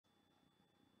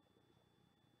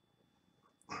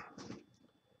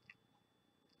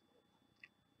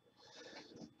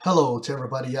Hello to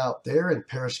everybody out there in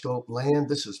Periscope land.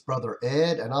 This is Brother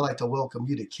Ed, and I'd like to welcome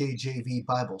you to KJV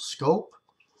Bible Scope.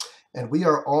 And we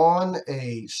are on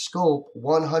a Scope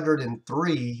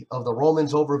 103 of the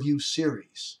Romans Overview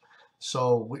series.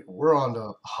 So we're on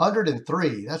the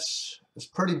 103. It's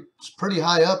pretty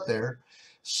high up there.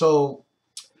 So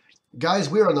guys,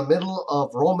 we are in the middle of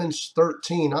Romans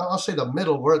 13. I'll say the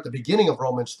middle. We're at the beginning of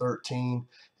Romans 13,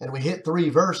 and we hit 3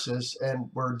 verses, and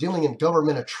we're dealing in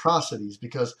government atrocities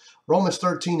because Romans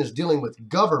 13 is dealing with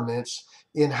governments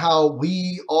in how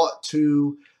we ought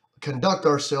to conduct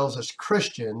ourselves as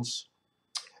Christians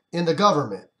in the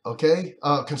government, okay,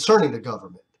 concerning the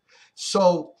government.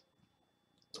 So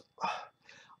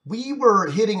we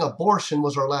were hitting abortion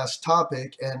was our last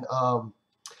topic, and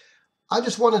I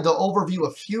just wanted to overview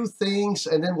a few things,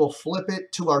 and then we'll flip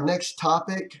it to our next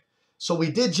topic. So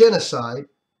we did genocide.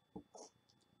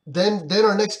 Then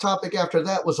our next topic after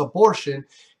that was abortion,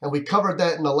 and we covered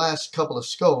that in the last couple of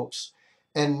scopes.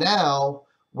 And now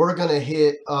we're going to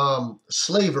hit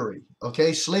slavery,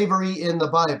 okay? Slavery in the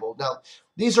Bible. Now,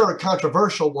 these are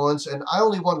controversial ones, and I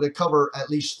only wanted to cover at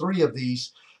least 3 of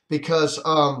these because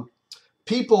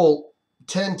people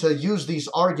tend to use these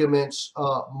arguments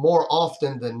more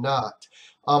often than not.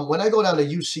 When I go down to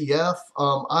UCF,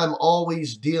 I'm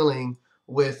always dealing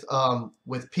with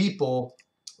people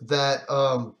that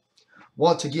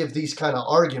want to give these kind of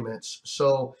arguments.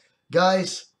 So,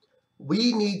 guys,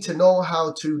 we need to know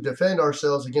how to defend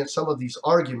ourselves against some of these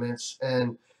arguments.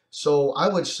 And so I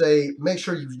would say make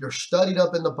sure you're studied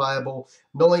up in the Bible,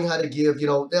 knowing how to give, they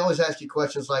always ask you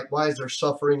questions like, why is there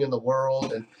suffering in the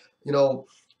world? And,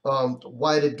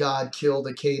 why did God kill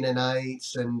the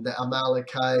Canaanites and the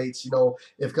Amalekites?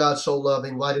 If God's so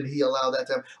loving, why did he allow that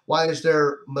to happen? Why is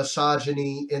there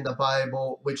misogyny in the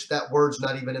Bible, which that word's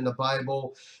not even in the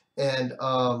Bible? And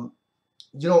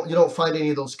you don't find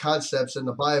any of those concepts in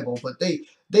the Bible, but they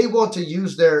want to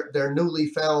use their newly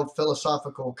found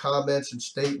philosophical comments and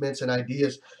statements and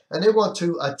ideas, and they want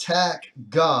to attack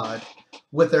God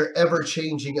with their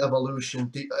ever-changing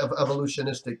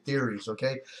evolutionistic theories,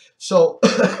 okay? So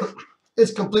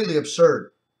it's completely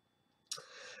absurd.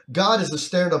 God is the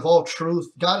standard of all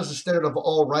truth. God is the standard of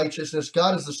all righteousness.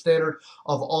 God is the standard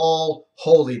of all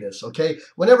holiness, okay?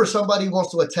 Whenever somebody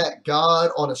wants to attack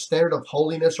God on a standard of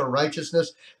holiness or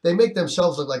righteousness, they make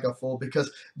themselves look like a fool because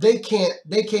they can't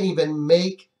even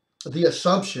make the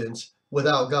assumptions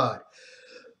without God.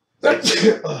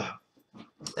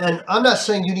 And I'm not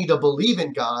saying you need to believe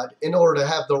in God in order to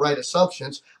have the right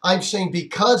assumptions. I'm saying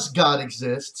because God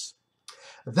exists,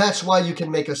 that's why you can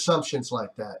make assumptions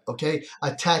like that, okay?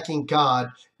 Attacking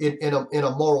God in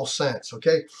a moral sense,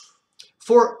 okay?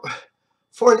 For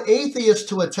an atheist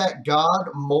to attack God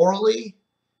morally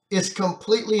is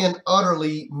completely and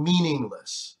utterly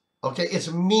meaningless, okay?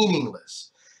 It's meaningless.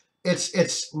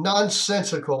 It's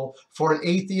nonsensical for an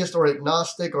atheist or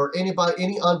agnostic or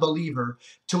any unbeliever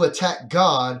to attack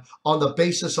God on the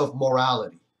basis of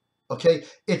morality. Okay,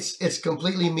 it's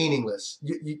completely meaningless.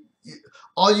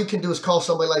 All you can do is call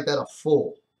somebody like that a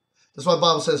fool. That's why the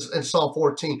Bible says in Psalm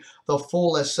 14, the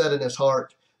fool has said in his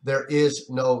heart, there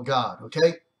is no God.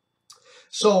 Okay.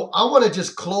 So I want to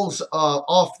just close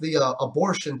off the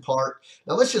abortion part.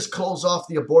 Now let's just close off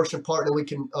the abortion part, and we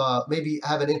can maybe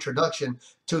have an introduction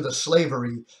to the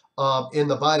slavery in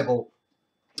the Bible.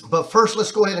 But first,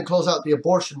 let's go ahead and close out the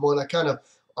abortion one. I kind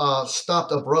of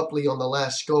stopped abruptly on the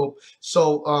last scope.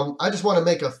 So I just want to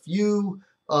make a few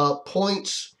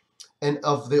points and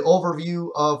of the overview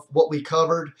of what we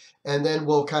covered, and then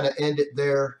we'll kind of end it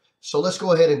there. So let's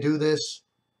go ahead and do this.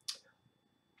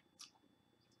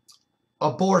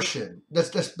 Abortion,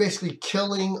 that's basically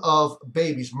killing of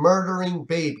babies, murdering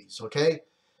babies, okay?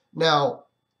 Now,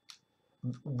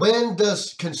 when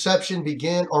does conception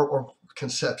begin, or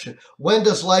conception, when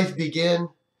does life begin?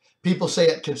 People say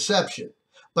at conception,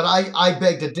 but I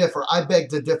beg to differ. I beg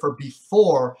to differ.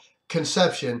 Before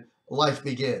conception, life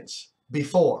begins.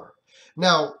 Before.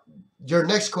 Now, your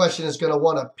next question is going to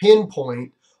want to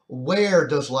pinpoint, where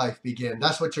does life begin?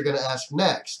 That's what you're going to ask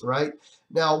next, right?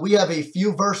 Now, we have a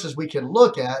few verses we can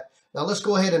look at. Now, let's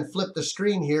go ahead and flip the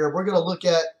screen here. We're going to look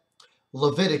at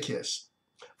Leviticus.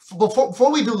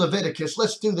 Before we do Leviticus,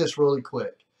 let's do this really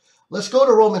quick. Let's go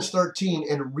to Romans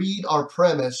 13 and read our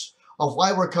premise of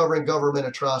why we're covering government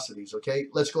atrocities, okay?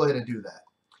 Let's go ahead and do that.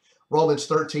 Romans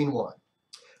 13:1.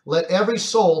 Let every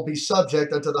soul be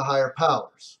subject unto the higher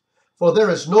powers, for there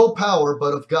is no power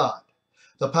but of God.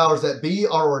 The powers that be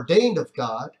are ordained of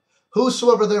God.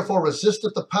 Whosoever therefore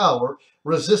resisteth the power,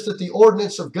 resisteth the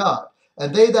ordinance of God,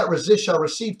 and they that resist shall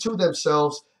receive to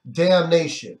themselves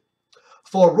damnation.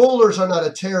 For rulers are not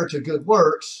a terror to good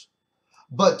works,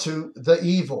 but to the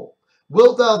evil.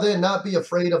 Wilt thou then not be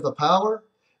afraid of the power?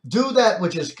 Do that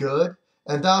which is good,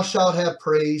 and thou shalt have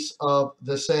praise of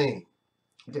the same.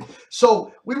 Okay.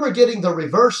 So we were getting the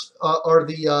reverse, or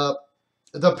the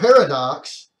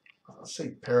paradox. Let's say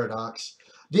paradox.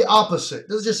 The opposite.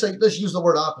 Let's use the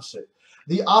word opposite.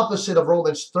 The opposite of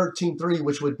Romans 13:3,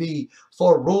 which would be,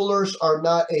 for rulers are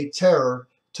not a terror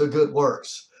to good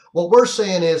works. What we're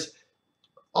saying is,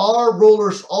 are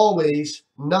rulers always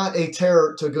not a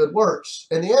terror to good works?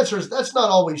 And the answer is that's not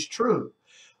always true.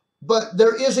 But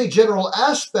there is a general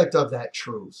aspect of that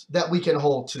truth that we can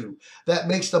hold to that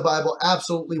makes the Bible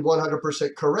absolutely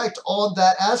 100% correct on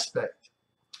that aspect.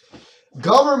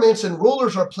 Governments and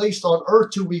rulers are placed on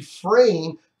earth to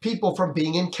refrain people from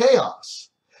being in chaos.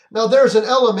 Now, there's an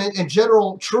element in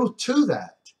general truth to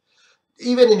that.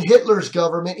 Even in Hitler's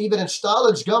government, even in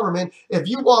Stalin's government, if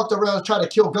you walked around and tried to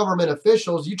kill government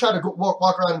officials, you tried to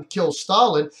walk around and kill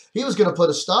Stalin, he was going to put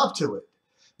a stop to it.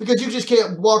 Because you just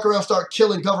can't walk around and start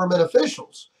killing government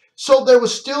officials. So there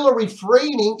was still a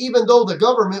refraining, even though the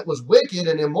government was wicked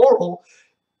and immoral,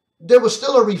 there was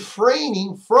still a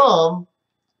refraining from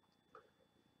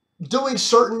doing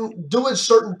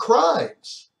certain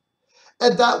crimes.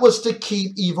 And that was to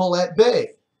keep evil at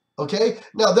bay. Okay?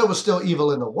 Now, there was still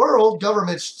evil in the world.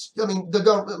 Governments, I mean,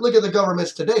 look at the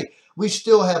governments today. We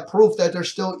still have proof that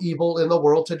there's still evil in the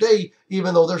world today,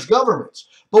 even though there's governments.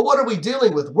 But what are we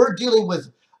dealing with? We're dealing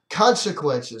with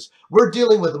consequences. We're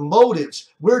dealing with motives.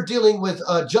 We're dealing with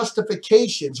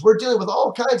justifications. We're dealing with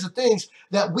all kinds of things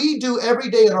that we do every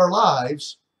day in our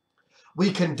lives.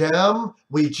 We condemn,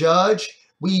 we judge,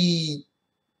 we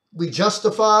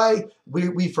justify,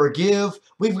 we forgive.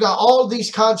 We've got all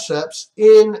these concepts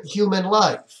in human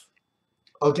life.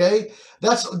 Okay?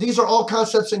 These are all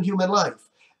concepts in human life.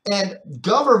 And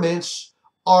governments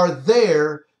are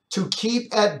there to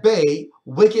keep at bay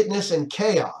wickedness and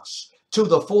chaos to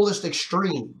the fullest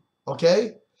extreme.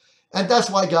 Okay? And that's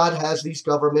why God has these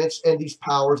governments and these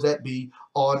powers that be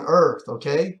on earth.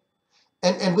 Okay?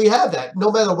 And we have that.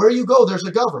 No matter where you go, there's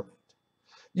a government.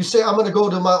 You say, I'm going to go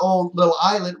to my own little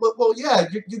island. Well, yeah,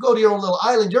 you go to your own little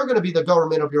island, you're going to be the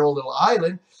government of your own little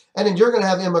island. And then you're going to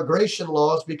have immigration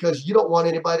laws because you don't want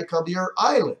anybody to come to your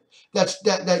island.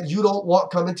 That you don't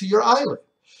want coming to your island.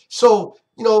 So,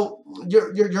 you know,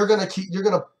 you're going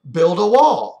to build a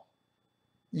wall.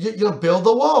 You're going to build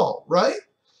the wall, right?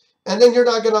 And then you're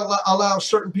not going to allow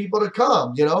certain people to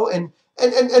come, you know, and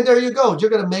there you go. You're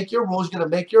going to make your rules, you're going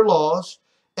to make your laws,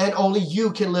 and only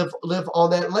you can live on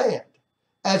that land.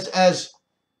 As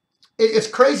it's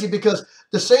crazy because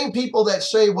the same people that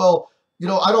say, well, you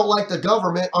know, I don't like the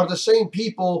government are the same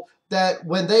people that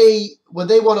when they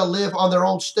want to live on their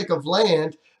own stick of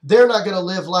land, they're not going to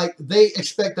live like they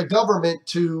expect the government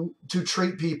to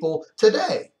treat people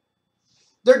today.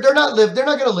 They're not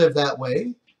going to live that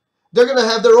way. They're going to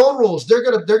have their own rules. They're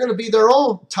going to be their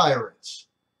own tyrants.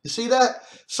 You see that?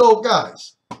 So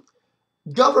guys,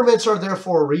 governments are there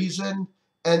for a reason,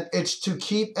 and it's to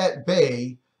keep at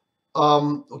bay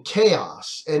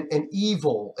chaos and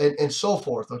evil and so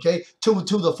forth, okay, to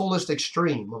the fullest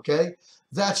extreme, okay?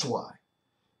 That's why.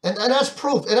 And that's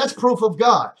proof, and that's proof of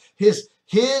God. His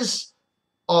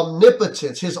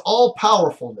omnipotence, his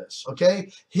all-powerfulness,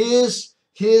 okay? His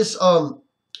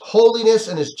holiness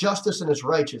and his justice and his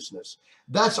righteousness.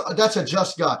 That's a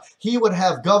just God. He would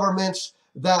have governments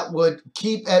that would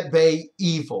keep at bay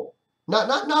evil.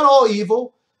 Not all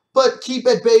evil, but keep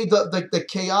at bay the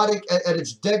chaotic, at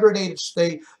its degraded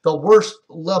state, the worst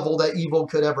level that evil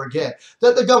could ever get.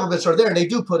 That the governments are there, and they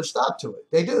do put a stop to it.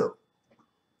 They do.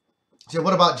 So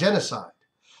what about genocide?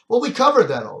 Well, we covered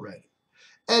that already.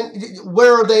 And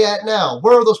where are they at now?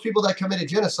 Where are those people that committed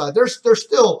genocide? There's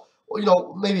still, you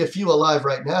know, maybe a few alive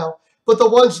right now. But the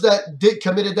ones that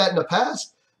committed that in the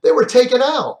past, they were taken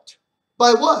out.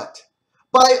 By what?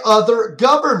 By other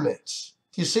governments.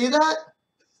 Do you see that?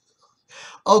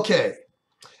 Okay,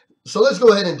 so let's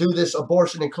go ahead and do this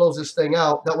abortion and close this thing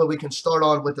out. That way we can start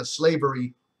on with the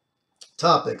slavery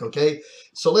topic, okay?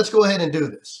 So let's go ahead and do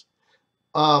this.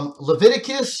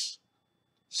 Leviticus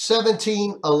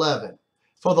 17:11.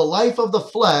 For the life of the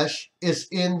flesh is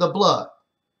in the blood.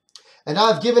 And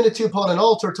I have given it to you upon an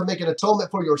altar to make an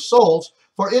atonement for your souls,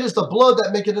 for it is the blood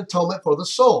that maketh atonement for the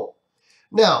soul.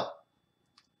 Now,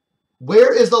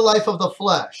 where is the life of the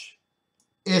flesh?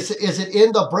 Is it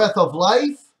in the breath of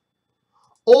life,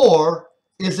 or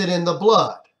is it in the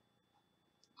blood?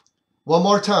 One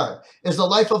more time. Is the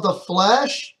life of the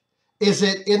flesh, is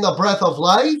it in the breath of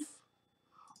life,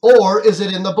 or is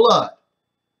it in the blood?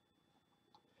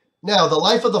 Now, the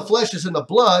life of the flesh is in the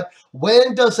blood.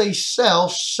 When does a cell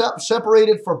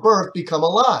separated for birth become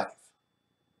alive?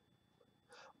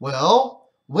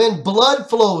 Well, when blood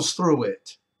flows through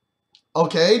it.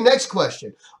 Okay, next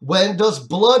question. When does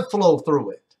blood flow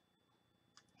through it?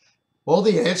 Well,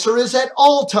 the answer is at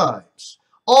all times.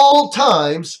 All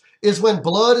times is when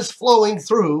blood is flowing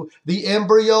through the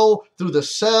embryo, through the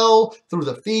cell, through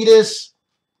the fetus.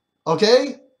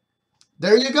 Okay?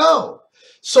 There you go.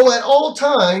 So at all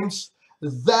times,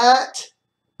 that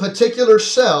particular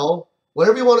cell,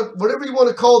 whatever you want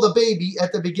to call the baby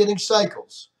at the beginning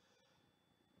cycles,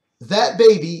 that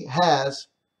baby has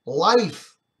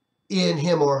life in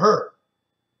him or her,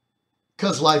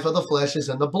 because life of the flesh is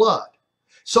in the blood.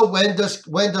 So when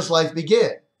does life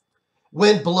begin?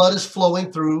 When blood is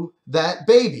flowing through that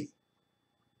baby.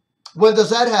 When does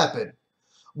that happen?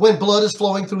 When blood is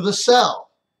flowing through the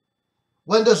cell.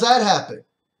 When does that happen?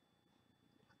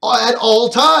 At all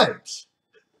times.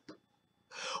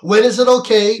 When is it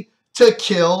okay to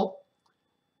kill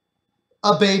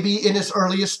a baby in its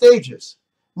earliest stages?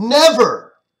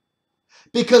 Never.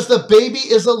 Because the baby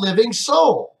is a living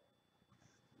soul.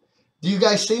 Do you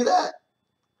guys see that?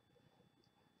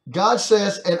 God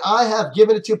says, and I have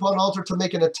given it to you upon an altar to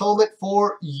make an atonement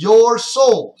for your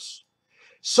souls.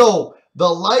 So the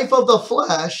life of the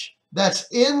flesh that's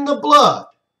in the blood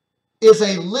is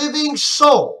a living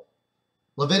soul.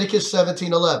 Leviticus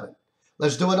 17:11.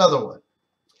 Let's do another one.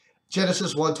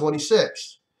 Genesis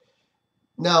 1:26.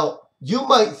 Now, you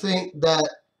might think that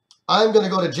I'm going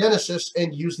to go to Genesis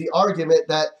and use the argument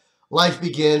that life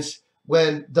begins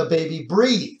when the baby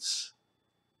breathes.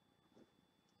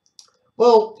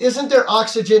 Well, isn't there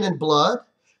oxygen in blood?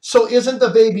 So isn't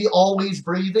the baby always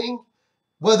breathing?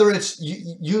 Whether it's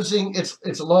using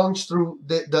its lungs through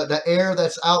the air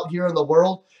that's out here in the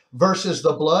world versus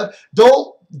the blood.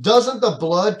 Doesn't the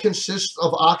blood consist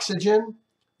of oxygen?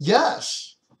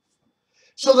 Yes.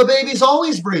 So the baby's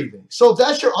always breathing. So if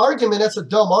that's your argument, that's a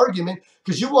dumb argument,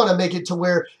 because you want to make it to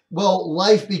where, well,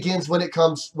 life begins when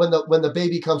the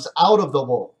baby comes out of the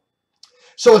womb.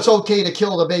 So it's okay to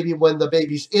kill the baby when the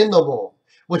baby's in the womb,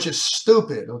 which is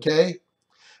stupid, okay?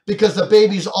 Because the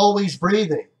baby's always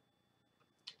breathing.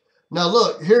 Now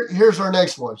look, here's our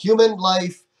next one. Human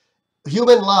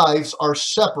lives are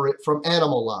separate from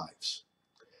animal lives.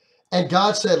 And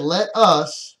God said, let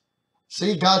us,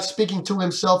 see, God speaking to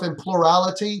himself in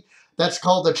plurality. That's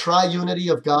called the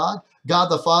triunity of God. God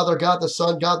the Father, God the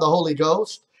Son, God the Holy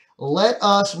Ghost. Let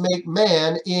us make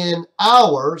man in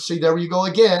our, see, there you go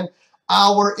again,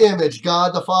 our image.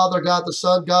 God the Father, God the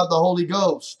Son, God the Holy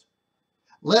Ghost.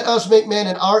 Let us make man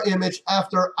in our image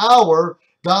after our,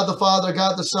 God the Father,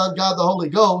 God the Son, God the Holy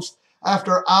Ghost,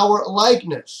 after our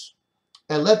likeness.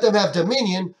 And let them have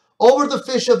dominion over the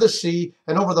fish of the sea,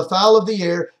 and over the fowl of the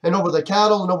air, and over the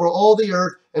cattle, and over all the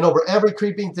earth, and over every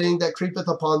creeping thing that creepeth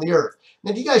upon the earth.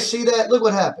 Now, do you guys see that? Look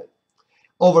what happened.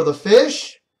 Over the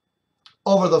fish,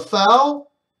 over the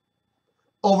fowl,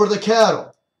 over the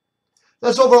cattle.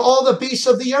 That's over all the beasts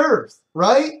of the earth,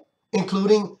 right?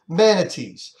 Including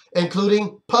manatees,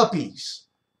 including puppies.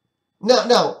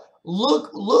 Now,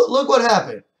 look what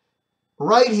happened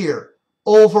right here.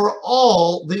 Over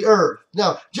all the earth.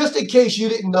 Now, just in case you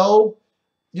didn't know,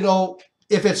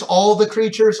 if it's all the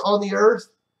creatures on the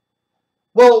earth,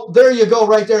 well, there you go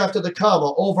right there after the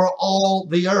comma, over all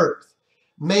the earth.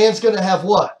 Man's going to have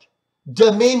what?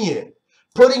 Dominion.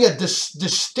 Putting a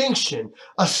distinction,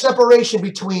 a separation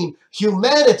between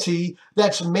humanity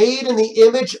that's made in the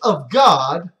image of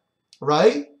God,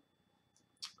 right?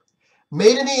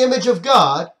 Made in the image of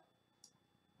God,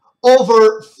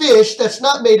 over fish that's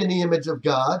not made in the image of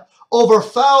God, over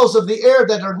fowls of the air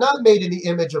that are not made in the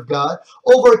image of God,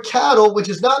 over cattle which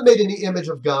is not made in the image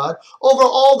of God, over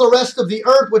all the rest of the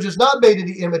earth which is not made in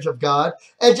the image of God,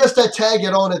 and just to tag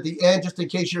it on at the end, just in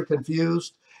case you're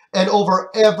confused, and over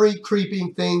every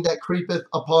creeping thing that creepeth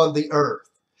upon the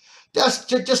earth. That's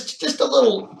just a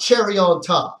little cherry on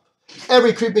top.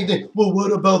 Every creeping thing. Well,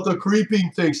 what about the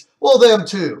creeping things? Well, them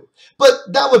too. But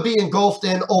that would be engulfed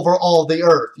in over all the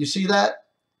earth. You see that?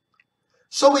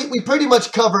 So we pretty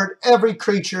much covered every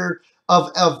creature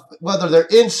of whether they're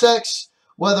insects,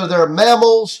 whether they're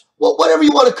mammals, well, whatever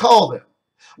you want to call them.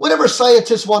 Whatever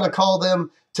scientists want to call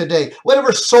them today.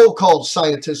 Whatever so-called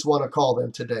scientists want to call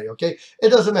them today, okay? It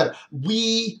doesn't matter.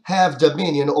 We have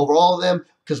dominion over all of them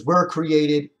because we're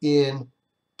created in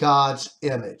God's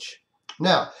image.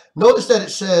 Now, notice that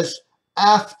it says,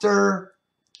 after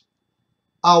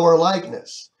our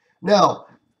likeness. Now,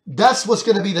 that's what's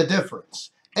going to be the difference.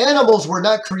 Animals were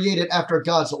not created after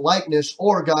God's likeness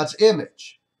or God's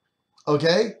image.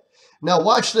 Okay? Now,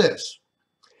 watch this.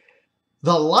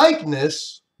 The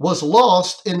likeness was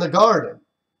lost in the garden.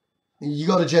 You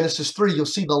go to Genesis 3, you'll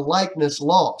see the likeness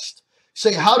lost.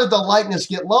 Say, how did the likeness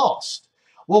get lost?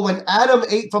 Well, when Adam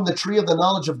ate from the tree of the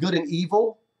knowledge of good and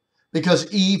evil, because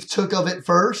Eve took of it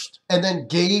first and then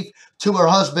gave to her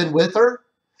husband with her,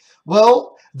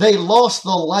 well, they lost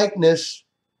the likeness.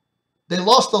 They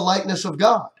lost the likeness of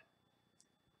God.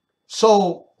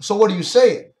 So what are you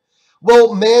saying?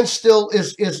 Well, man still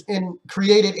is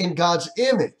created in God's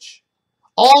image.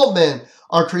 All men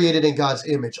are created in God's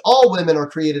image. All women are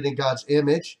created in God's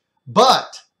image.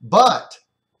 But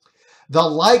the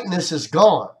likeness is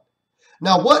gone.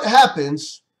 Now, what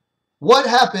happens? What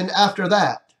happened after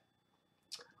that?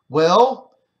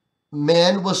 Well,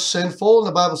 man was sinful, and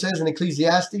the Bible says in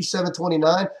Ecclesiastes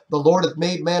 7:29, the Lord hath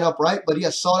made man upright, but he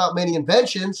has sought out many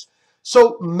inventions.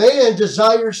 So man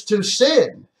desires to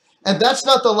sin, and that's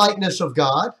not the likeness of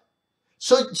God.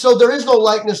 So there is no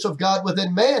likeness of God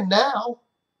within man now.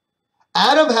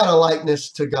 Adam had a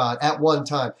likeness to God at one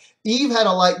time. Eve had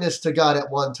a likeness to God at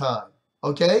one time.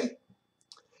 Okay?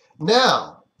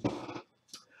 Now,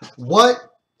 what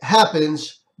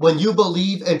happens when you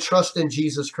believe and trust in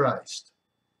Jesus Christ?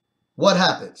 What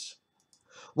happens?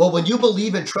 Well, when you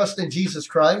believe and trust in Jesus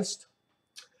Christ,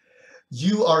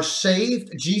 you are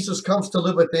saved. Jesus comes to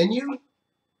live within you.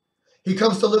 He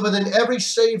comes to live within every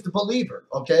saved believer,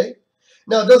 okay?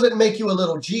 Now, it doesn't make you a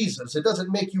little Jesus. It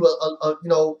doesn't make you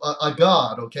a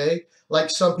God, okay?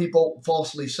 Like some people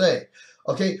falsely say,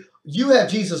 okay? You have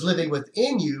Jesus living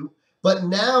within you, but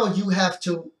now you have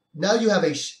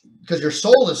because your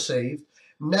soul is saved,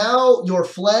 now your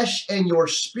flesh and your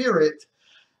spirit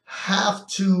have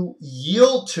to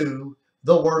yield to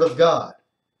the Word of God.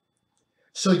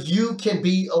 So you can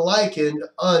be likened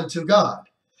unto God,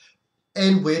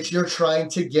 in which you're trying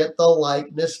to get the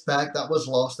likeness back that was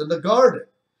lost in the garden.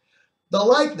 The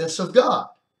likeness of God.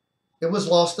 It was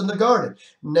lost in the garden.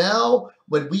 Now,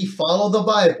 when we follow the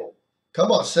Bible,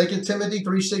 come on, 2 Timothy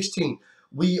 3:16,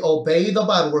 we obey the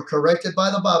Bible. We're corrected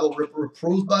by the Bible,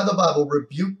 reproved by the Bible,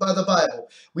 rebuked by the Bible.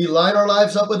 We line our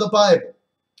lives up with the Bible.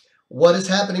 What is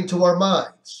happening to our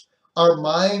minds? Our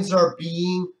minds are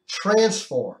being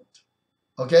transformed.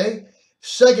 Okay?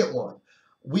 Second one,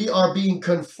 we are being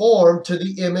conformed to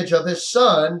the image of his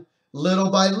Son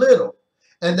little by little.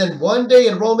 And then one day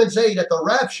in Romans 8 at the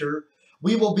rapture,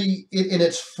 we will be, in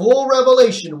its full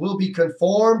revelation, we'll be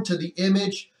conformed to the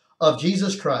image of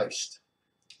Jesus Christ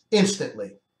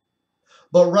instantly.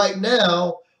 But right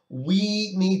now,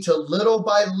 we need to little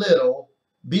by little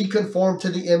be conformed to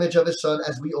the image of his Son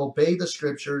as we obey the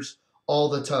scriptures all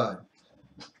the time.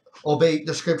 Obey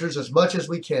the scriptures as much as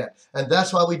we can. And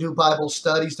that's why we do Bible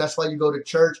studies. That's why you go to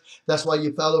church. That's why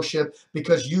you fellowship,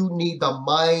 because you need the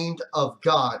mind of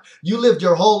God. You lived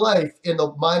your whole life in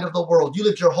the mind of the world. You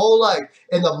lived your whole life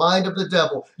in the mind of the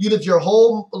devil. You lived your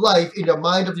whole life in your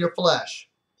mind of your flesh.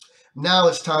 Now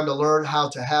it's time to learn how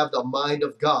to have the mind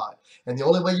of God. And the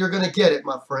only way you're going to get it,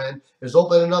 my friend, is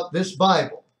opening up this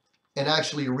Bible and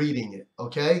actually reading it,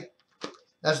 okay?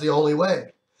 That's the only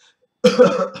way.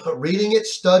 Reading it,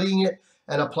 studying it,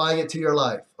 and applying it to your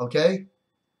life, okay?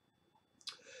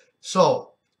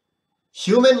 So,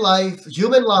 human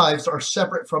lives are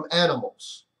separate from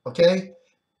animals, okay?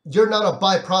 You're not a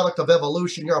byproduct of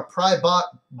evolution. You're a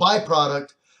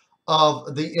byproduct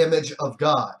of the image of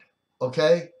God,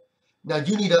 okay? Now,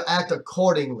 you need to act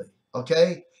accordingly,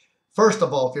 okay? First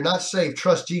of all, if you're not saved,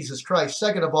 trust Jesus Christ.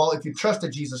 Second of all, if you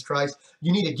trusted Jesus Christ,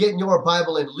 you need to get in your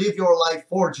Bible and live your life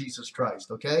for Jesus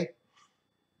Christ, okay?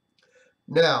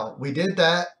 Now, we did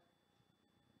that.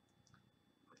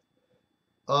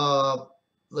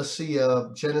 Let's see,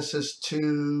 Genesis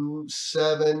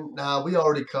 2:7. Now, we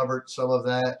already covered some of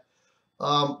that.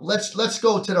 Let's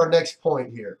go to our next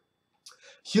point here.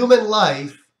 Human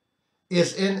life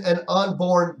is in an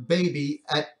unborn baby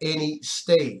at any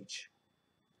stage.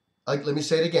 Let me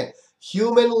say it again.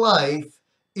 Human life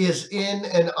is in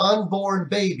an unborn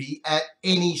baby at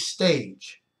any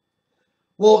stage.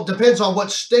 Well, it depends on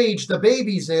what stage the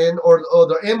baby's in, or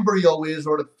the embryo is,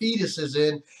 or the fetus is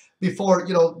in, before,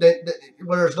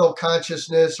 where there's no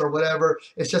consciousness or whatever.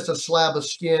 It's just a slab of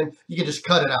skin. You can just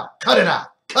cut it out. Cut it out.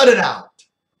 Cut it out.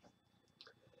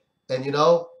 And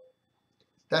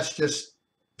that's just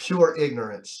pure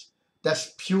ignorance.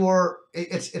 That's pure,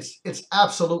 it's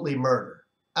absolutely murder.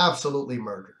 Absolutely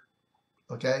murder.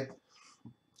 Okay?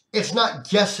 It's not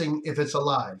guessing if it's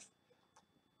alive.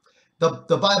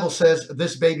 The Bible says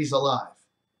this baby's alive.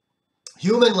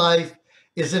 Human life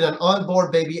is in an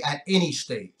unborn baby at any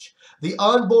stage. The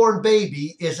unborn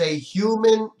baby is a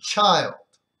human child.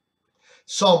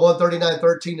 Psalm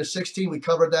 139:13-16, we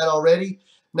covered that already.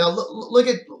 Now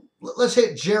let's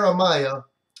hit Jeremiah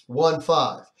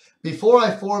 1:5. Before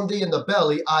I formed thee in the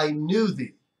belly, I knew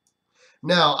thee.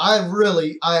 Now, I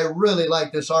really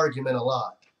like this argument a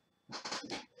lot.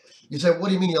 You say, what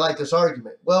do you mean you like this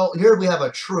argument? Well, here we have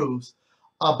a truth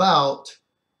about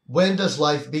when does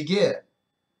life begin.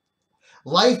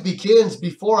 Life begins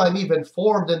before I'm even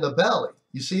formed in the belly.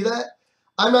 You see that?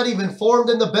 I'm not even formed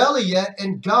in the belly yet,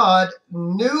 and God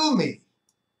knew me,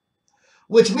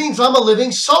 which means I'm a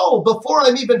living soul before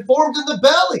I'm even formed in the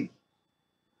belly.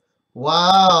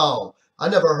 Wow. I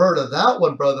never heard of that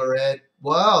one, Brother Ed.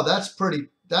 Wow,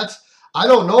 I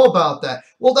don't know about that.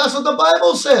 Well, that's what the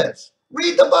Bible says.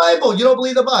 Read the Bible. You don't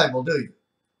believe the Bible, do you?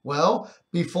 Well,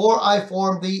 before I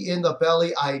formed thee in the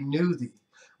belly, I knew thee,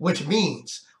 which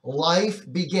means life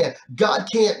began. God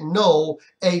can't know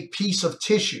a piece of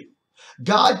tissue.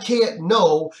 God can't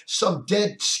know some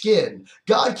dead skin.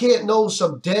 God can't know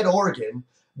some dead organ.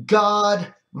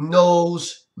 God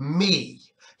knows me.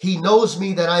 He knows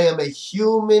me that I am a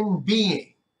human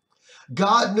being.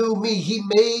 God knew me. He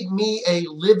made me a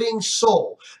living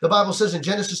soul. The Bible says in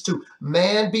Genesis 2,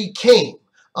 man became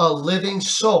a living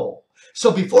soul. So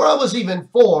before I was even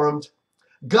formed,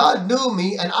 God knew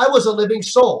me and I was a living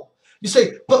soul. You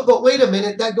say, but wait a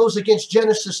minute, that goes against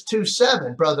Genesis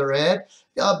 2:7, Brother Ed,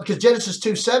 because Genesis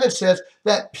 2:7 says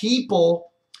that people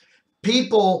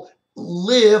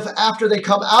live after they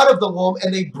come out of the womb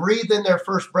and they breathe in their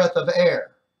first breath of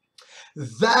air.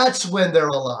 That's when they're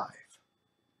alive.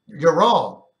 You're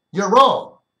wrong. You're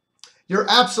wrong. You're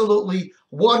absolutely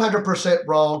 100%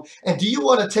 wrong. And do you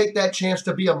want to take that chance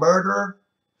to be a murderer?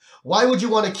 Why would you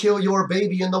want to kill your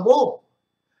baby in the womb?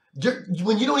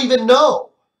 When you don't even know.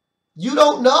 You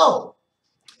don't know.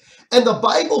 And the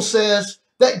Bible says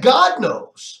that God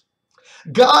knows.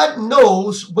 God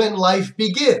knows when life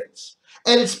begins.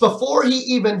 And it's before he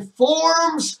even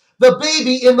forms the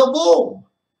baby in the womb.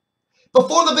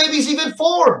 Before the baby's even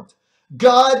formed.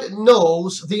 God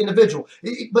knows the individual.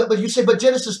 But you say, but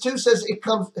Genesis 2 says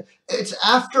it's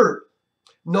after.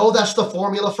 No, that's the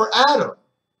formula for Adam.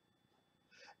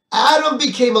 Adam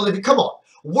became a living. Come on.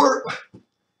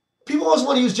 People always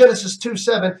want to use Genesis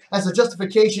 2:7 as a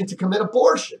justification to commit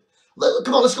abortion.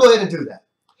 Come on, let's go ahead and do that.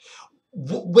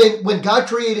 When God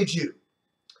created you,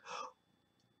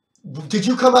 did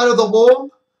you come out of the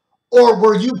womb or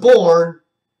were you born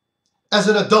as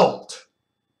an adult?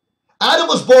 Adam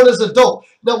was born as an adult.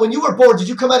 Now, when you were born, did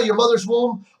you come out of your mother's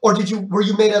womb or were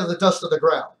you made out of the dust of the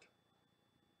ground?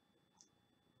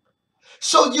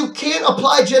 So you can't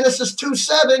apply Genesis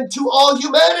 2:7 to all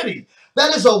humanity.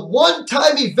 That is a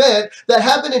one-time event that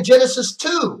happened in Genesis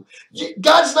 2.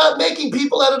 God's not making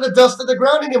people out of the dust of the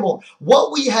ground anymore.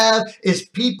 What we have is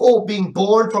people being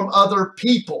born from other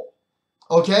people.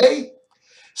 Okay?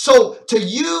 So to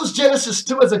use Genesis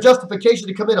 2 as a justification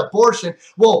to commit abortion,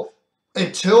 well,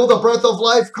 until the breath of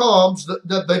life comes,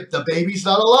 the baby's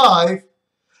not alive.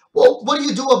 Well, what do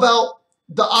you do about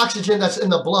the oxygen that's in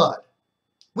the blood?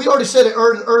 We already said it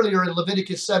earlier in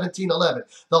Leviticus 17:11.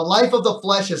 The life of the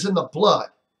flesh is in the blood.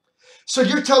 So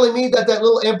you're telling me that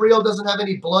little embryo doesn't have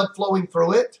any blood flowing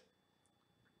through it?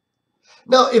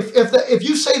 Now, if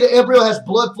you say the embryo has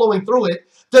blood flowing through it,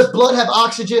 does blood have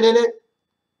oxygen in it?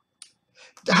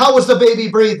 How is the baby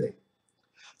breathing?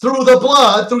 Through the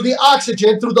blood, through the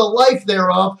oxygen, through the life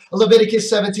thereof, Leviticus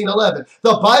 17:11.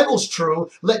 The Bible's true.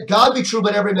 Let God be true,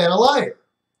 but every man a liar.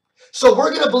 So we're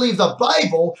going to believe the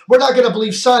Bible. We're not going to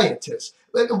believe scientists.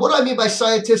 And what do I mean by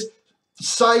scientists?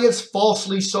 Science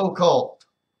falsely so-called.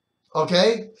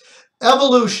 Okay?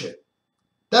 Evolution.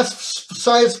 That's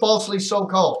science falsely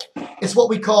so-called. It's what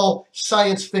we call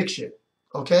science fiction.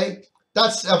 Okay?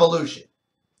 That's evolution.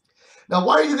 Now,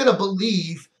 why are you going to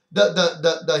believe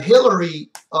the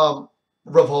Hillary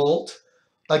revolt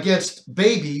against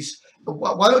babies?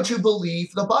 Why don't you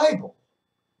believe the Bible?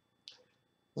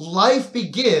 Life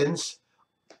begins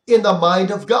in the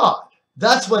mind of God.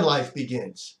 That's when life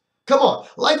begins. Come on.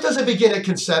 Life doesn't begin at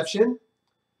conception.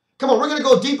 Come on, we're going to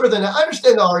go deeper than that. I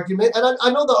understand the argument, and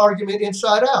I know the argument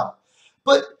inside out.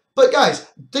 But guys,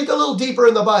 think a little deeper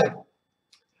in the Bible.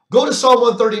 Go to Psalm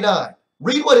 139.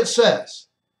 Read what it says.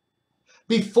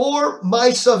 Before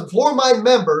my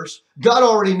members, God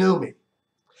already knew me.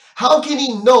 How can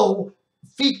he know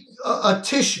a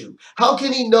tissue? How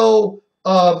can he know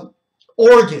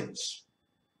organs?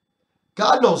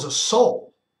 God knows a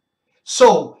soul.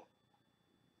 So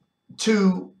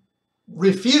to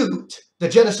refute the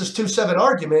Genesis 2:7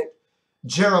 argument,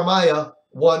 Jeremiah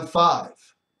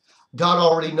 1:5. God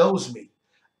already knows me.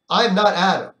 I'm not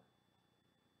Adam.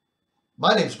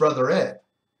 My name's Brother Ed.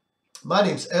 My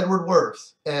name's Edward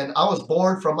Worth, and I was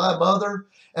born from my mother,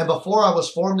 and before I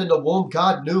was formed in the womb,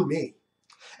 God knew me.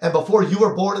 And before you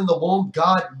were born in the womb,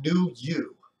 God knew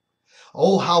you.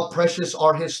 Oh, how precious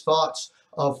are his thoughts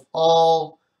of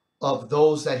all of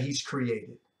those that he's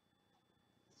created.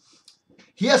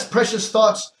 He has precious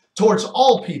thoughts towards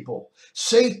all people,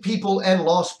 saved people and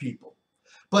lost people.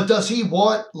 But does he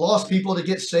want lost people to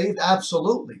get saved?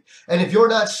 Absolutely. And if you're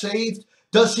not saved,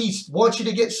 does he want you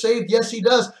to get saved? Yes, he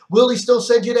does. Will he still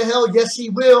send you to hell? Yes,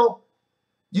 he will.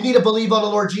 You need to believe on the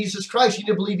Lord Jesus Christ. You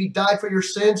need to believe he died for your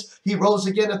sins. He rose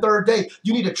again the third day.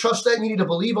 You need to trust that. You need to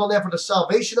believe on that for the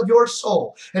salvation of your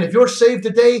soul. And if you're saved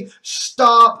today,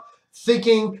 stop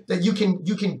thinking that you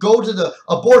can go to the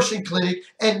abortion clinic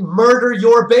and murder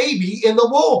your baby in the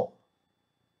womb.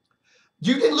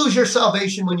 You didn't lose your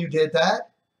salvation when you did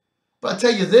that. But I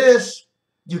tell you this,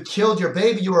 you killed your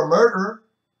baby. You were a murderer.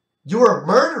 You were a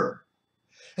murderer.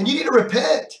 And you need to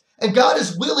repent. And God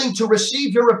is willing to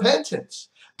receive your repentance.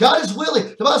 God is willing.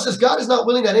 The Bible says God is not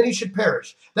willing that any should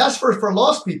perish. That's for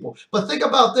lost people. But think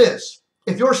about this.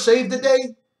 If you're saved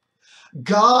today,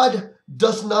 God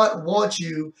does not want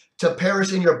you to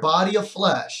perish in your body of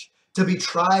flesh, to be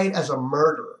tried as a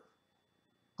murderer.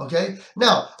 Okay?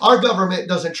 Now, our government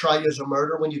doesn't try you as a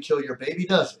murderer when you kill your baby,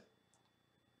 does it?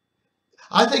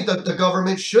 I think that the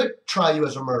government should try you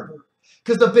as a murderer.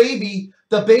 Because the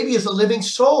baby is a living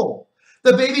soul.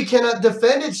 The baby cannot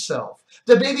defend itself.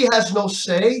 The baby has no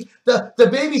say. The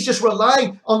baby's just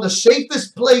relying on the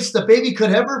safest place the baby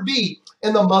could ever be,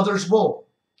 in the mother's womb.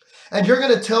 And you're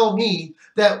going to tell me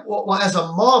that, well, as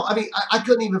a mom, I mean, I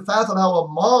couldn't even fathom how a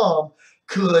mom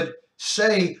could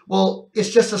say, well, it's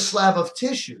just a slab of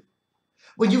tissue.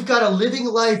 When you've got a living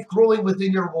life growing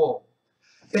within your womb.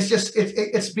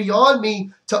 It's beyond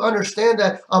me to understand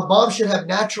that a mom should have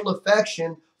natural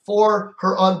affection for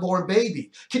her unborn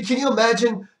baby. Can you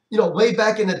imagine, way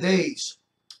back in the days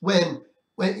when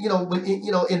in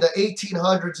the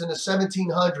 1800s and the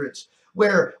 1700s,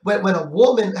 where when a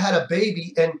woman had a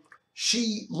baby and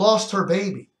she lost her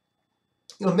baby,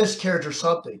 miscarriage or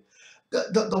something,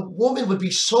 the woman would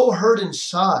be so hurt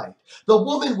inside. The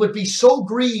woman would be so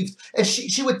grieved, and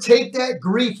she would take that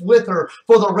grief with her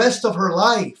for the rest of her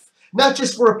life, not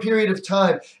just for a period of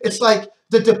time. It's like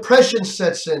the depression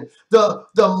sets in, the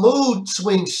mood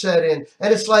swings set in,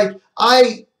 and it's like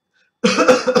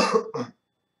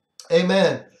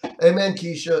Amen,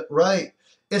 Keisha, right?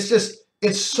 It's just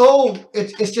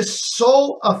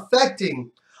so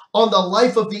affecting on the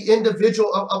life of the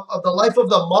individual, of the life of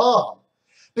the mom.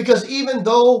 Because even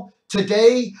though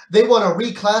today they want to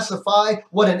reclassify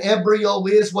what an embryo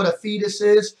is, what a fetus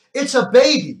is, it's a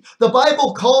baby. The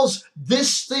Bible calls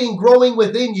this thing growing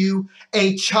within you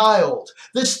a child.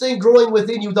 This thing growing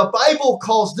within you, the Bible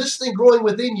calls this thing growing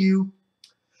within you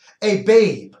a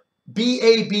babe.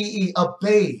 B-A-B-E, a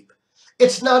babe.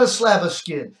 It's not a slab of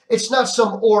skin. It's not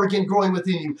some organ growing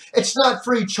within you. It's not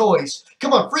free choice.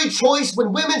 Come on, free choice.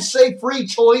 When women say free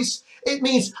choice, it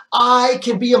means I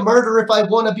can be a murderer if I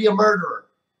want to be a murderer.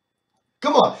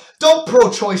 Come on, don't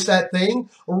pro-choice that thing.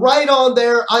 Right on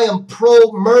there, I am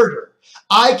pro-murder.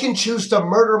 I can choose to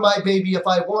murder my baby if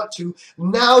I want to.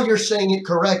 Now you're saying it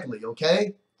correctly,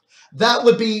 okay? That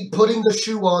would be putting the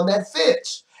shoe on that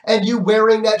fits, and you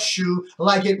wearing that shoe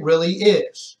like it really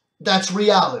is. That's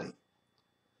reality.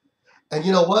 And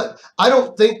you know what? I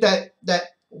don't think that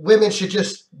women should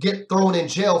just get thrown in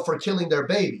jail for killing their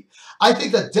baby. I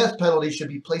think the death penalty should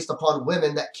be placed upon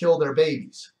women that kill their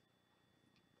babies.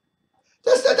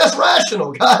 That's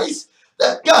rational, guys.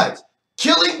 Guys,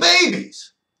 killing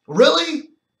babies. Really?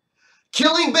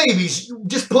 Killing babies. You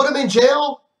just put them in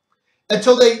jail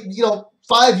until they,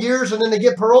 5 years and then they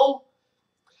get parole?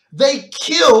 They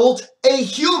killed a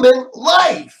human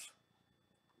life.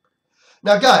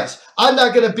 Now, guys, I'm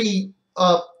not going to be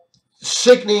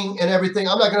sickening and everything.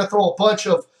 I'm not going to throw a bunch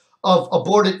of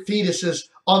aborted fetuses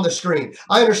on the screen.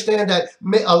 I understand that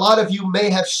a lot of you may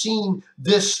have seen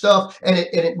this stuff and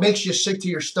it makes you sick to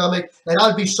your stomach. And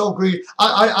I'd be so grieved.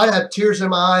 I'd have tears in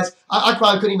my eyes. I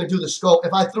probably couldn't even do the scope.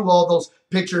 If I threw all those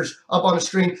pictures up on the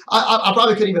screen, I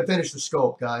probably couldn't even finish the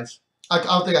scope, guys. I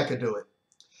don't think I could do it.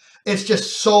 It's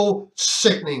just so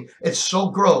sickening. It's so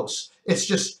gross. It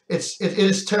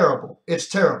is terrible. It's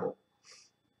terrible.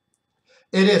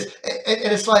 It is.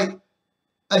 And it's like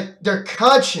their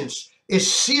conscience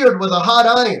is seared with a hot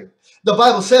iron. The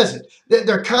Bible says it.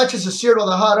 Their conscience is seared with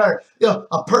a hot iron.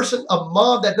 A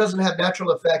mom that doesn't have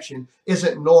natural affection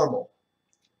isn't normal.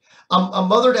 A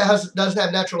mother that doesn't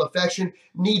have natural affection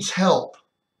needs help.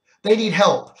 They need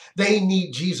help. They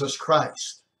need Jesus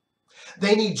Christ.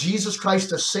 They need Jesus Christ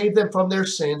to save them from their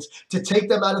sins, to take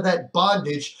them out of that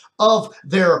bondage of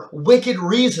their wicked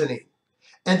reasoning.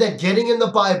 And then getting in the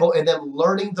Bible and then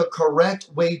learning the correct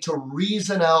way to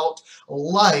reason out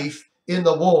life in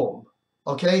the womb.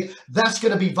 Okay? That's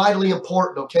going to be vitally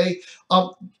important. Okay?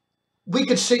 We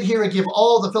could sit here and give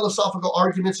all the philosophical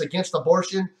arguments against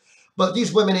abortion, But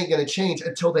these women ain't going to change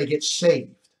until they get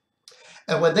saved.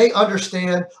 And when they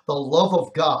understand the love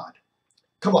of God,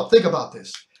 come on, think about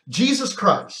this. Jesus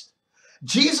Christ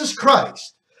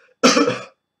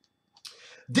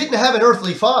didn't have an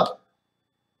earthly father.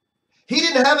 He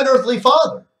didn't have an earthly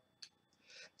father.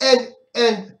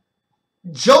 And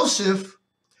Joseph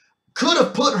could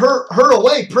have put her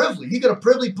away privily. He could have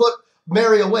privily put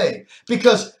Mary away,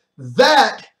 because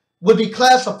that would be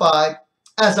classified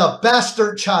as a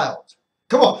bastard child.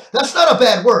 Come on, that's not a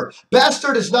bad word.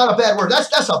 Bastard is not a bad word.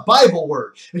 That's a Bible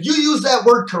word. If you use that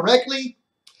word correctly,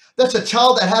 that's a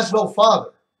child that has no father.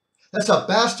 That's a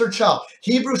bastard child.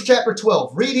 Hebrews chapter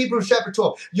 12. Read Hebrews chapter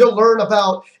 12. You'll learn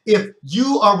about if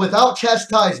you are without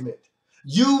chastisement,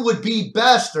 you would be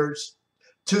bastards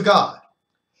to God.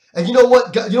 And you know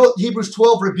what? You know what Hebrews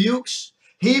 12 rebukes?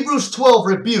 Hebrews 12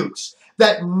 rebukes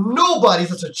that nobody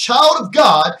that's a child of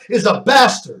God is a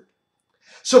bastard.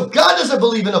 So God doesn't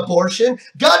believe in abortion.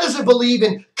 God doesn't believe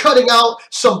in cutting out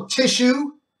some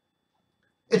tissue.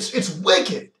 It's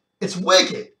wicked. It's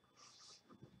wicked.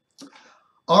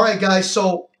 All right, guys.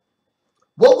 So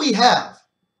what we have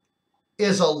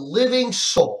is a living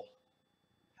soul.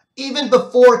 Even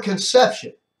before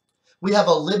conception, we have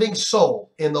a living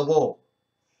soul in the womb.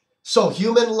 So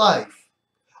human life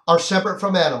are separate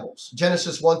from animals.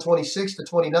 Genesis 1:26 to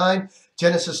 29,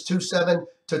 Genesis 2:7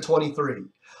 to 23.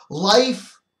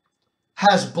 Life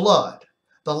has blood.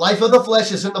 The life of the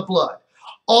flesh is in the blood.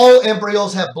 All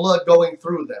embryos have blood going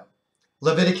through them.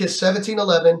 Leviticus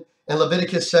 17:11 and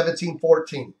Leviticus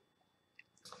 17:14.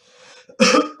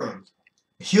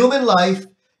 Human life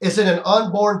is in an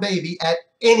unborn baby at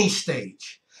any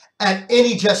stage, at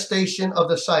any gestation of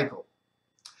the cycle.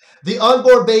 The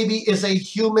unborn baby is a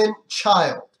human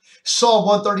child. Psalm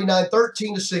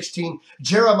 139:13 to 16,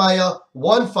 Jeremiah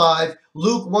 1:5,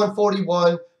 Luke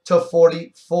 1:41 to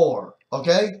 44.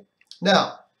 Okay?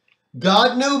 Now,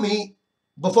 God knew me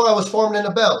before I was formed in the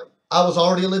belly. I was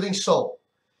already a living soul.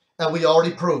 And we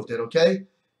already proved it, okay?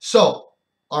 So,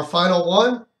 our final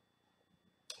one,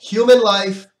 human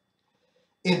life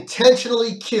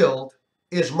intentionally killed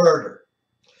is murder.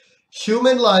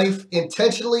 Human life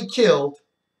intentionally killed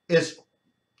is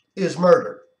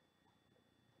murder.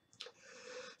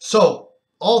 So,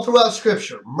 all throughout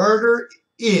Scripture, murder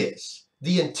is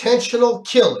the intentional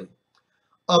killing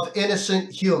of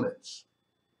innocent humans,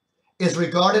 is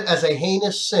regarded as a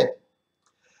heinous sin.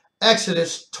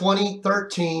 Exodus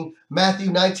 20:13, Matthew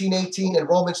 19:18, and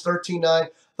Romans 13:9,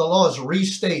 the law is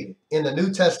restated in the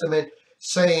New Testament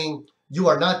saying you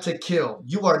are not to kill,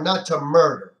 you are not to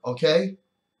murder, okay?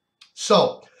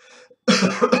 So,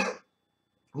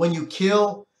 when you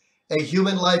kill a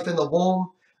human life in the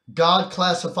womb, God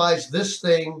classifies this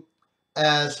thing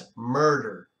as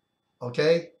murder,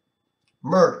 okay?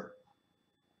 Murder.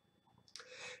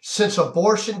 Since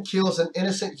abortion kills an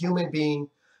innocent human being,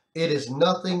 it is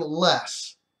nothing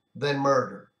less than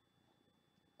murder.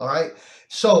 All right.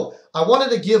 So I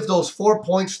wanted to give those 4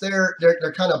 points there.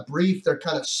 They're kind of brief. They're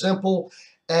kind of simple.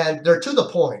 And they're to the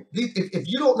point. If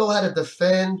you don't know how to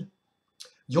defend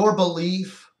your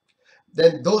belief,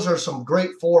 then those are some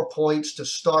great 4 points to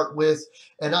start with.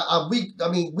 And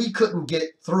we couldn't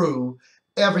get through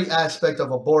every aspect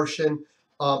of abortion,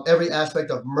 every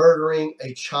aspect of murdering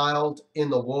a child in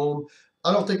the womb.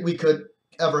 I don't think we could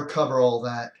ever cover all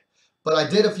that. But I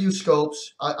did a few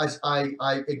scopes.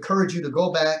 I encourage you to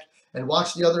go back and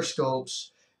watch the other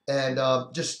scopes. And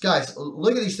just, guys,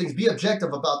 look at these things. Be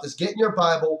objective about this. Get in your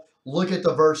Bible. Look at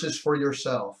the verses for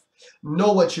yourself.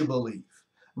 Know what you believe.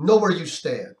 Know where you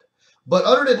stand. But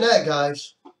other than that,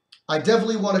 guys, I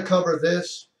definitely want to cover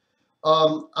this.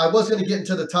 I was going to get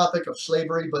into the topic of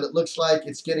slavery, but it looks like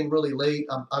it's getting really late.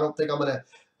 I don't think I'm going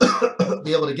to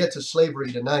be able to get to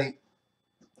slavery tonight.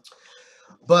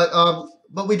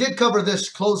 But we did cover this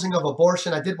closing of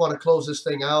abortion. I did want to close this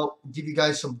thing out, give you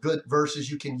guys some good verses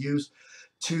you can use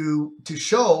to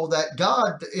show that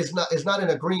God is not in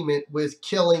agreement with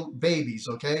killing babies,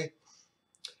 okay?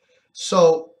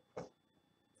 So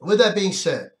with that being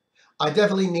said, I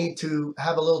definitely need to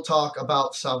have a little talk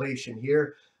about salvation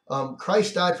here.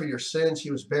 Christ died for your sins. He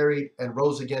was buried and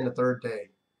rose again the third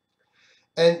day.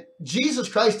 And Jesus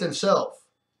Christ himself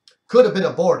could have been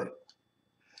aborted.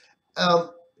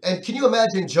 And can you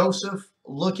imagine Joseph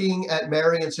looking at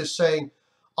Mary and just saying,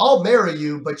 I'll marry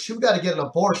you, but you've got to get an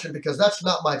abortion because that's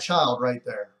not my child right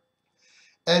there.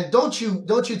 And don't you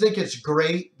think it's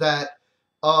great that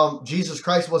Jesus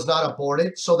Christ was not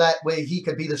aborted so that way he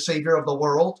could be the savior of the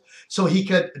world, so he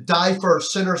could die for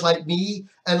sinners like me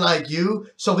and like you,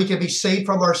 so we can be saved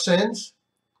from our sins?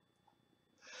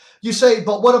 You say,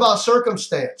 but what about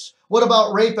circumstance? What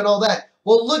about rape and all that?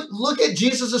 Well, look at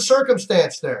Jesus'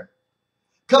 circumstance there.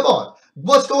 Come on.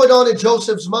 What's going on in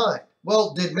Joseph's mind?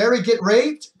 Well, did Mary get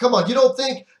raped? Come on, you don't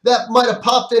think that might have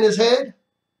popped in his head?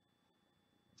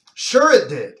 Sure it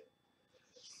did.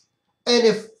 And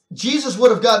if Jesus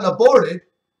would have gotten aborted,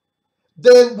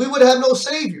 then we would have no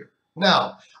Savior.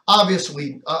 Now,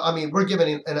 obviously, I mean, we're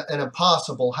giving an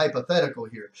impossible hypothetical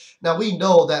here. Now, we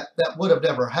know that that would have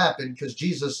never happened because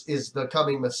Jesus is the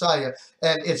coming Messiah,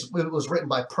 and it was written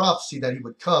by prophecy that he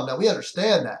would come. Now, we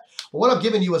understand that. But what I'm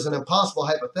giving you is an impossible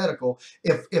hypothetical.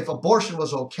 If abortion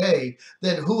was okay,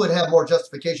 then who would have more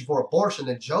justification for abortion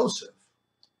than Joseph?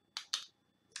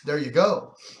 There you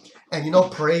go. And you know,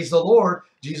 praise the Lord,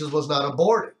 Jesus was not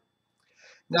aborted.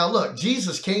 Now, look,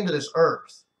 Jesus came to this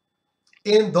earth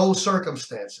in those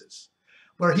circumstances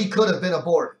where he could have been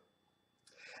aborted.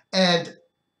 And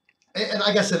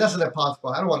like I said, that's an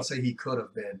impossible. I don't want to say he could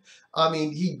have been. I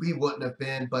mean, he wouldn't have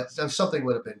been, but something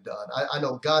would have been done. I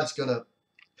know God's going to,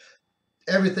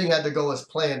 everything had to go as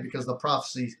planned because the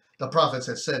prophets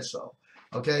had said so.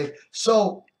 Okay?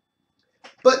 So,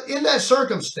 but in that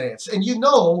circumstance, and you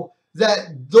know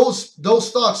that those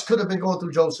thoughts could have been going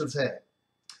through Joseph's head.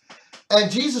 And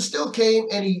Jesus still came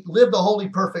and he lived a holy,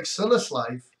 perfect, sinless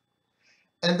life.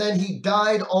 And then he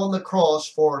died on the cross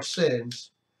for our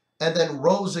sins and then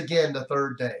rose again the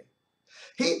third day.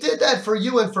 He did that for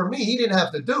you and for me. He didn't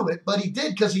have to do it, but he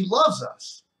did because he loves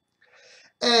us.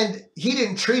 And he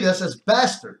didn't treat us as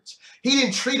bastards. He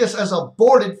didn't treat us as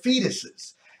aborted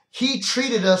fetuses. He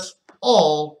treated us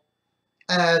all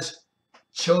as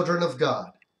children of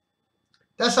God.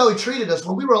 That's how he treated us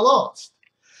when we were lost.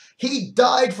 He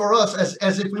died for us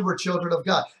as if we were children of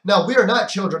God. Now, we are not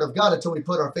children of God until we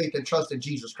put our faith and trust in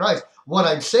Jesus Christ. What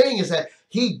I'm saying is that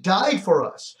he died for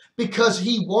us because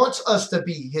he wants us to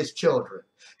be his children.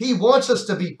 He wants us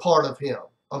to be part of him,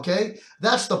 okay?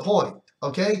 That's the point,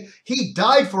 okay? He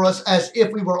died for us as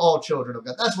if we were all children of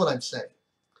God. That's what I'm saying.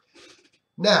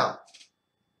 Now,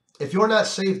 if you're not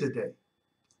saved today,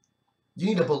 you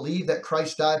need to believe that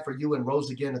Christ died for you and rose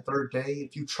again the third day.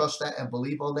 If you trust that and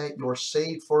believe on that, you're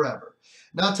saved forever.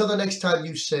 Not till the next time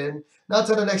you sin. Not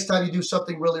till the next time you do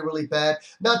something really, really bad.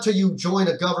 Not till you join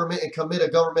a government and commit a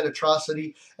government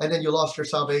atrocity and then you lost your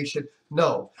salvation.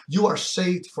 No, you are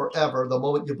saved forever the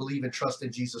moment you believe and trust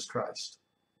in Jesus Christ.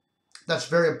 That's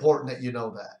very important that you know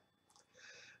that.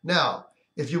 Now,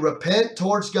 if you repent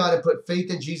towards God and put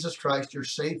faith in Jesus Christ, you're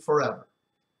saved forever.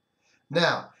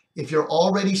 Now, if you're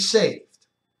already saved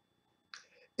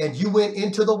and you went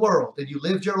into the world and you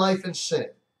lived your life in sin,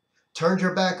 turned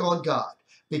your back on God,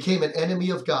 became an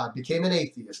enemy of God, became an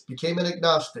atheist, became an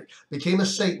agnostic, became a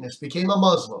Satanist, became a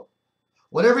Muslim,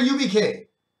 whatever you became,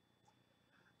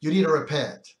 you need to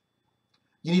repent.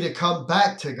 You need to come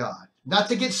back to God, not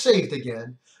to get saved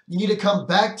again. You need to come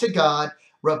back to God,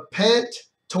 repent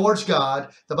towards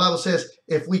God. The Bible says,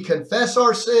 if we confess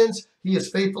our sins, he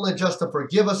is faithful and just to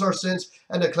forgive us our sins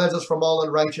and to cleanse us from all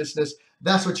unrighteousness.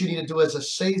 That's what you need to do as a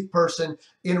saved person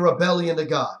in rebellion to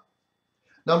God.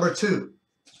 Number 2,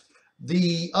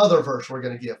 the other verse we're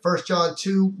going to give. 1 John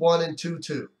 2, 1 and 2,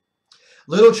 2.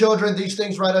 Little children, these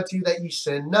things write unto you that ye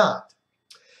sin not.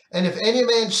 And if any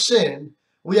man sin,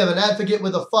 we have an advocate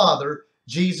with the Father,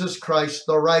 Jesus Christ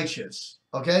the righteous.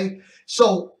 Okay?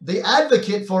 So the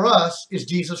advocate for us is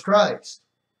Jesus Christ.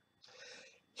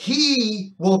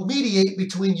 He will mediate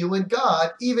between you and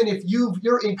God, even if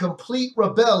you're in complete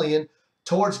rebellion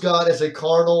towards God as a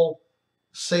carnal,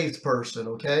 saved person,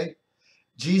 okay?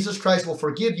 Jesus Christ will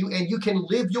forgive you, and you can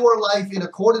live your life in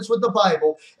accordance with the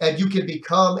Bible, and you can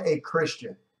become a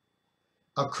Christian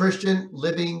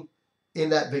living in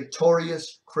that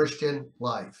victorious Christian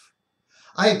life.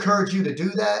 I encourage you to do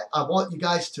that. I want you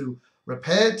guys to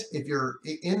repent if you're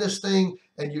in this thing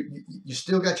and you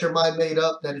still got your mind made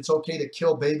up that it's okay to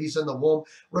kill babies in the womb.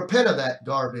 Repent of that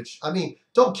garbage. I mean,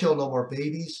 don't kill no more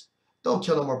babies. Don't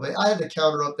kill no more babies. I had the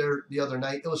counter up there the other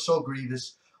night. It was so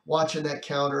grievous watching that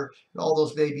counter and all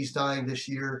those babies dying this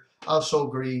year. I was so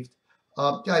grieved.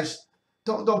 Guys,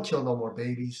 don't kill no more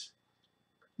babies.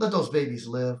 Let those babies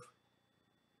live.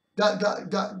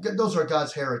 God, those are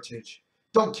God's heritage.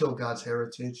 Don't kill God's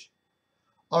heritage.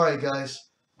 All right, guys.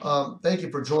 Thank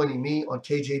you for joining me on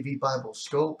KJV Bible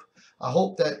Scope. I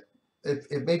hope that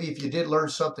if you did learn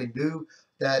something new,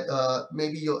 that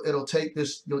maybe you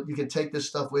can take this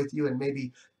stuff with you and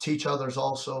maybe teach others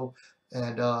also,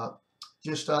 and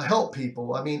just help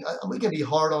people. I mean, we can be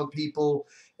hard on people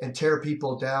and tear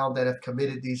people down that have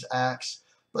committed these acts.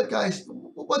 But guys,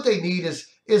 what they need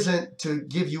isn't to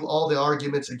give you all the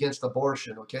arguments against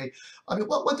abortion, okay? I mean,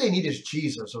 what they need is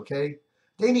Jesus, okay?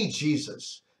 They need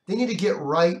Jesus. They need to get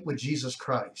right with Jesus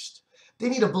Christ. They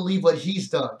need to believe what he's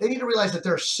done. They need to realize that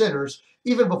they're sinners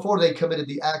even before they committed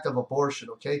the act of abortion,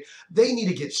 okay? They need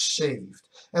to get saved.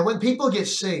 And when people get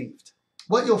saved,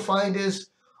 what you'll find is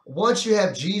once you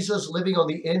have Jesus living on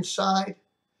the inside,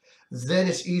 then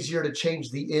it's easier to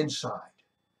change the inside.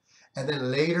 And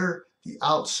then later, the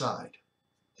outside,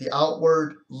 the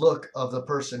outward look of the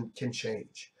person can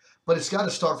change. But it's got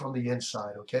to start from the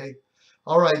inside, okay?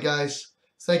 All right, guys.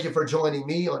 Thank you for joining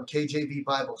me on KJV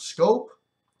Bible Scope.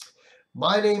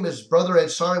 My name is Brother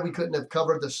Ed. Sorry we couldn't have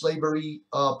covered the slavery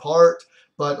part,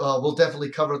 but we'll definitely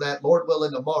cover that, Lord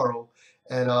willing, tomorrow.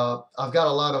 And I've got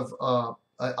a lot of,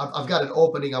 I've got an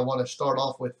opening I want to start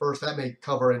off with first. That may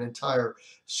cover an entire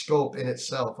scope in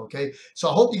itself, okay? So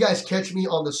I hope you guys catch me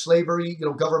on the slavery,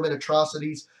 government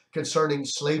atrocities concerning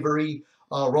slavery,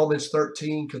 Romans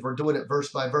 13, because we're doing it verse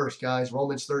by verse, guys,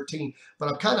 Romans 13. But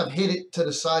I've kind of hit it to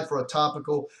the side for a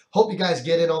topical. Hope you guys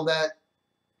get in on that.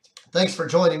 Thanks for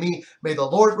joining me. May the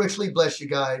Lord richly bless you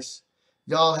guys.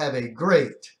 Y'all have a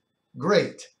great,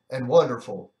 great, and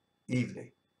wonderful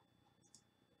evening.